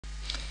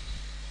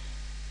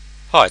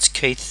Hi, it's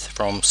Keith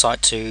from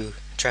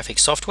Site2Traffic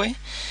software.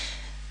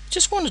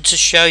 Just wanted to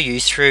show you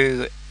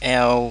through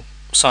our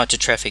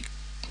Site2Traffic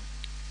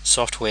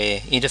software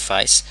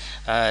interface.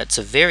 It's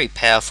a very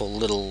powerful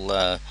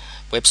little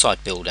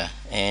website builder,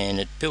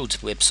 and it builds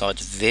websites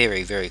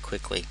very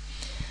quickly.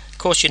 Of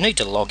course, you need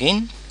to log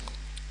in.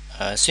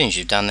 As soon as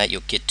you've done that,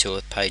 you'll get to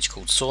a page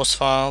called Source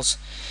Files,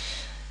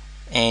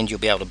 and you'll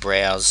be able to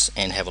browse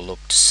and have a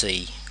look to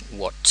see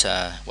what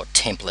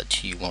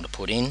template you want to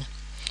put in.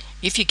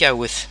 If you go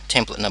with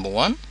template number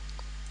 1,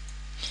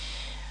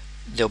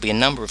 there'll be a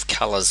number of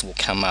colors will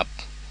come up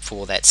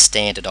for that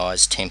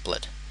standardized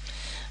template.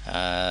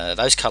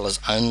 Those colors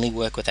only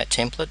work with that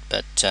template,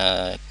 but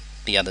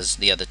the other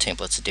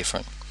templates are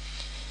different.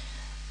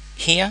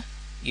 Here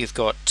you've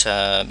got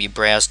you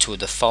browse to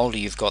the folder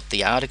you've got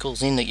the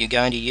articles in that you're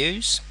going to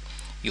use.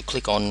 You'll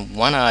click on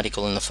one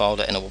article in the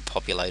folder and it will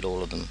populate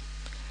all of them.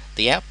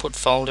 The output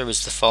folder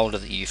is the folder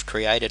that you've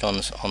created on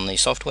the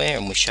software,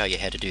 and we show you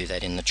how to do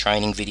that in the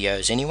training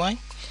videos anyway.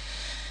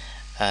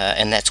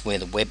 And that's where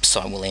the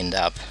website will end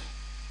up,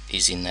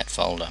 is in that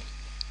folder.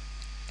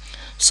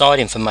 Site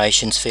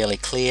information is fairly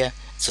clear.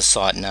 It's the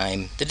site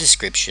name, the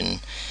description,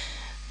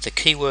 the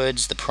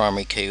keywords, the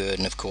primary keyword,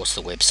 and of course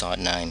the website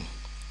name.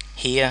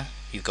 Here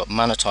you've got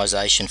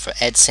monetization for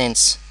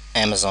AdSense,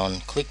 Amazon,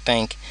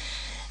 ClickBank,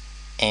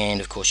 and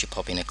of course you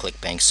pop in a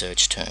ClickBank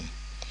search term.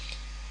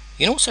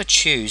 You can also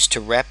choose to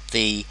wrap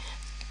the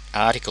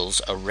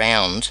articles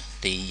around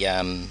the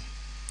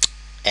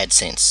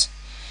AdSense,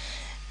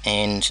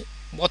 and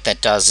what that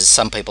does is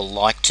some people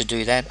like to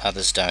do that,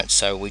 others don't,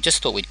 so we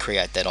just thought we'd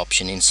create that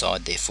option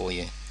inside there for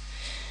you.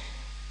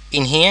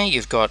 In here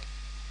you've got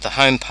the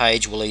home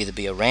page will either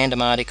be a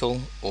random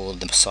article or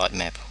the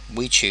sitemap.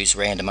 We choose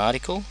random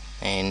article,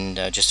 and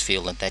just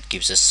feel that that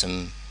gives us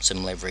some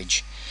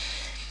leverage.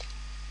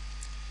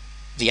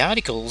 The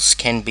articles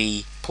can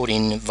be put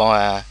in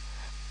via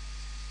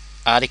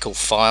article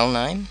file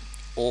name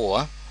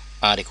or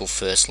article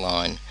first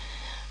line,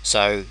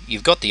 so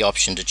you've got the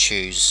option to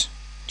choose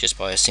just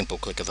by a simple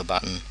click of a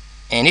button,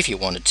 and if you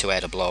wanted to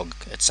add a blog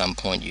at some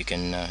point you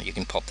can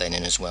pop that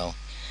in as well.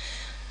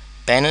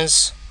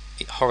 Banners,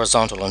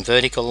 horizontal and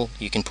vertical,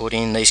 you can put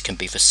in. These can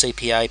be for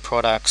CPA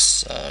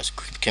products,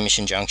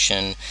 Commission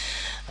Junction,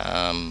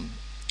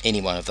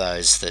 any one of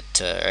those that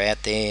are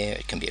out there.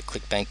 It can be a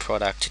ClickBank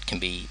product, it can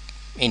be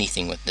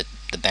anything with the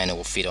banner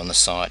will fit on the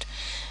site,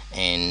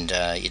 and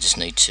you just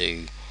need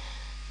to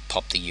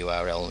pop the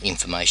URL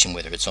information,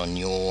 whether it's on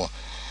your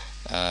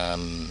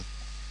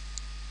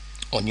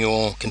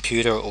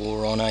computer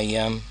or on a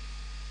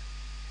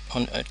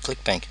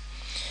ClickBank.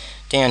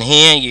 Down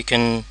here you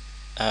can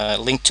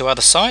link to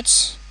other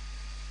sites.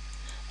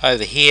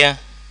 Over here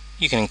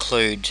you can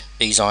include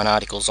e-zine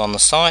articles on the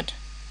site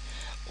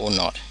or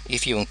not.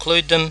 If you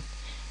include them,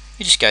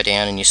 you just go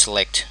down and you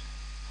select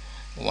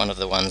one of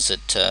the ones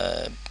that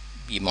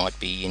you might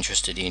be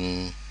interested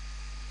in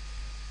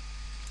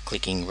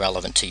clicking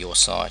relevant to your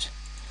site.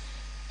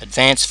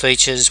 Advanced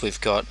features, we've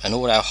got an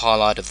auto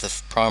highlight of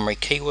the primary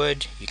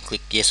keyword. You can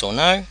click yes or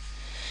no.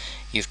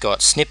 You've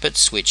got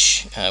snippets,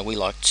 which we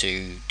like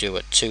to do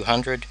at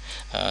 200.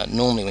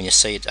 Normally when you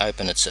see it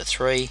open it's at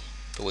 3,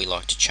 but we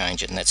like to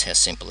change it, and that's how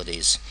simple it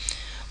is.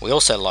 We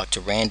also like to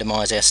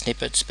randomize our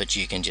snippets, but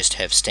you can just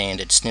have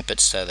standard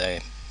snippets, so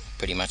they're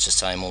pretty much the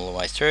same all the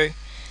way through.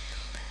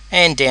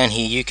 And down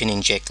here you can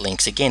inject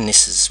links. Again,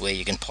 this is where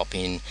you can pop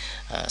in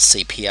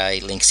CPA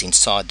links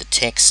inside the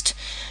text.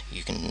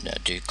 You can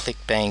do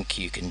ClickBank.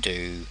 You can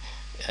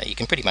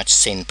pretty much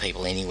send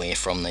people anywhere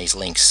from these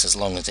links. As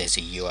long as there's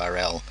a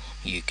URL,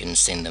 you can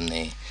send them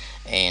there.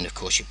 And of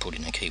course you put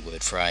in a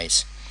keyword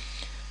phrase.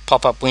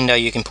 Pop-up window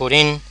you can put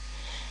in,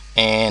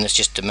 and it's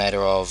just a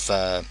matter of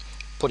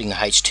putting the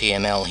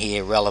HTML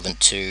here relevant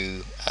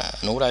to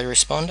an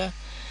autoresponder,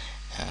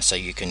 so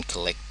you can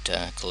collect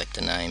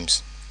the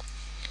names.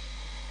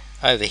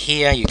 Over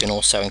here you can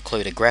also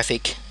include a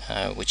graphic,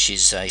 which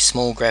is a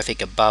small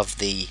graphic above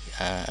the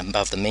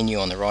menu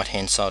on the right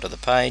hand side of the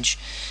page,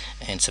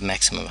 and it's a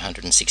maximum of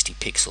 160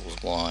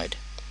 pixels wide.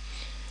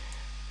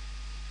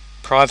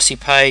 Privacy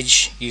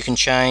page you can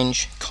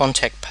change,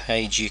 contact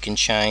page you can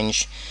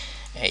change,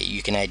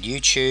 you can add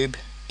YouTube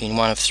in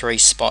one of 3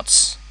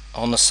 spots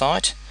on the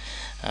site,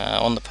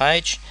 on the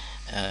page,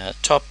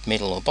 top,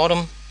 middle or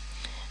bottom,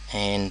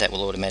 and that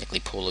will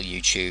automatically pull a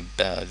YouTube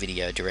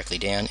video directly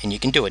down, and you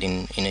can do it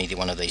in either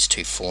one of these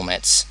 2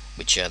 formats,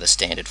 which are the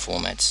standard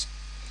formats.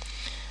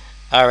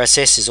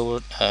 RSS is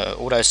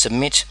auto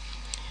submit.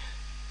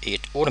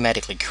 It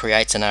automatically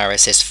creates an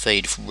RSS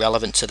feed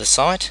relevant to the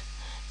site.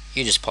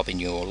 You just pop in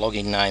your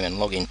login name and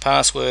login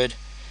password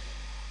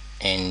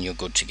and you're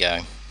good to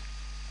go.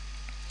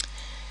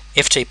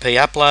 FTP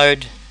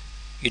upload,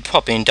 you'd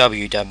pop in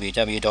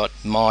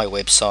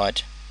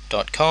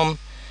www.mywebsite.com,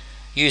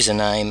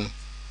 username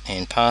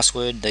and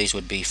password. These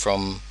would be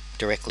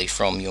directly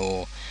from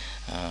your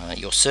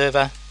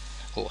server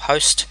or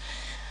host,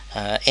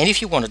 and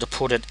if you wanted to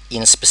put it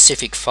in a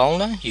specific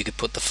folder, you could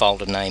put the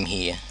folder name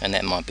here, and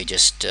that might be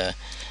just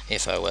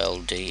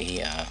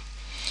folder.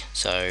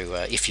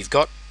 So if you've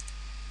got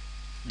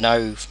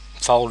no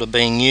folder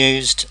being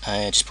used,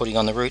 just putting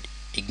on the root,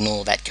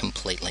 ignore that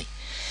completely.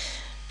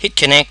 Hit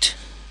connect.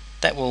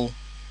 That will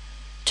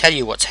tell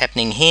you what's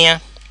happening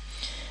here.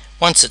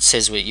 Once it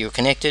says you're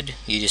connected,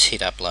 you just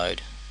hit upload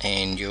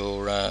and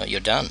you're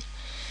done.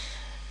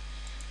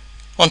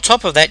 On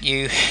top of that,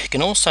 you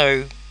can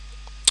also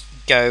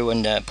go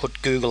and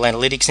put Google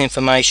Analytics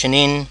information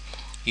in.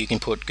 You can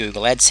put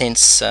Google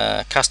AdSense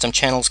custom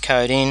channels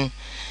code in,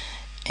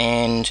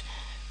 and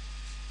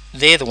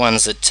they're the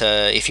ones that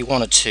if you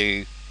wanted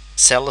to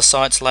sell the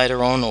sites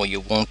later on, or you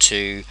want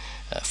to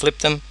flip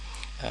them,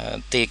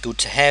 they're good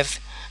to have.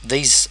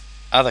 These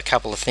other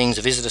couple of things,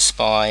 Visitor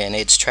Spy and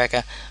Ads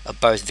Tracker, are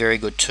both very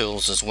good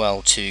tools as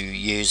well to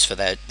use for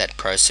that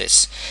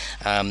process,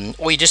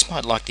 or you just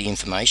might like the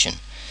information.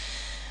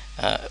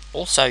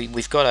 Also,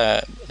 we've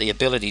got the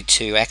ability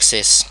to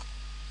access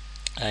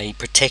a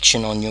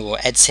protection on your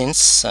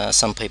AdSense.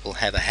 Some people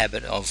have a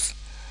habit of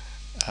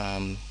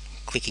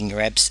clicking your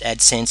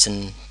AdSense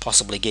and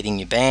possibly getting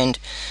you banned,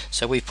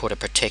 so we've put a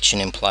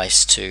protection in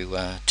place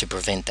to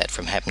prevent that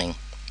from happening.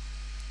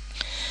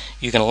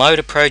 You can load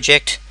a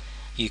project,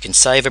 you can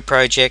save a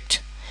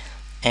project,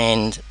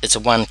 and it's a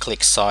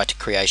one-click site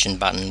creation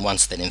button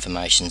once that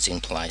information's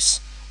in place.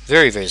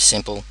 Very, very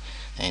simple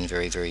and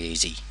very, very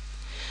easy.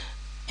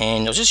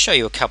 And I'll just show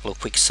you a couple of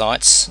quick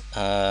sites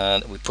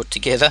that we put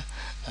together,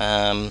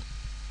 so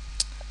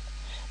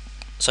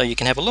you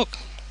can have a look.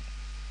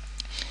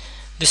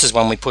 This is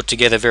one we put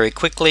together very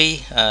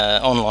quickly,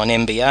 online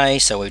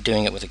MBA, so we're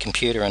doing it with a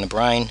computer and a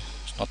brain.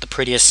 It's not the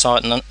prettiest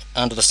site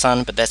under the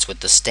sun, but that's with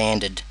the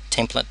standard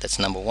template. That's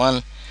number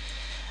one.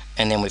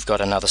 And then we've got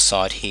another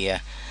site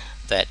here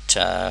that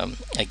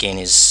again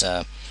is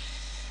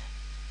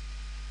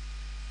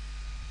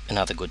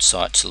another good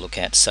site to look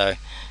at. So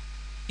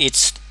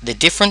they're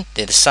different,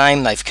 they're the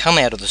same, they've come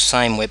out of the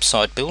same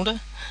website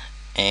builder,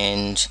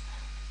 and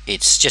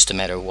it's just a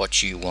matter of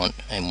what you want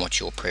and what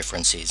your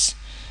preference is.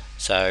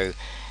 So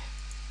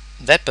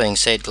that being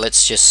said,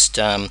 let's just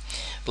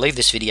leave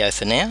this video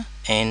for now,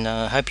 and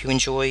hope you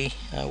enjoy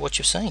what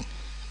you've seen.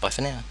 Bye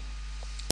for now.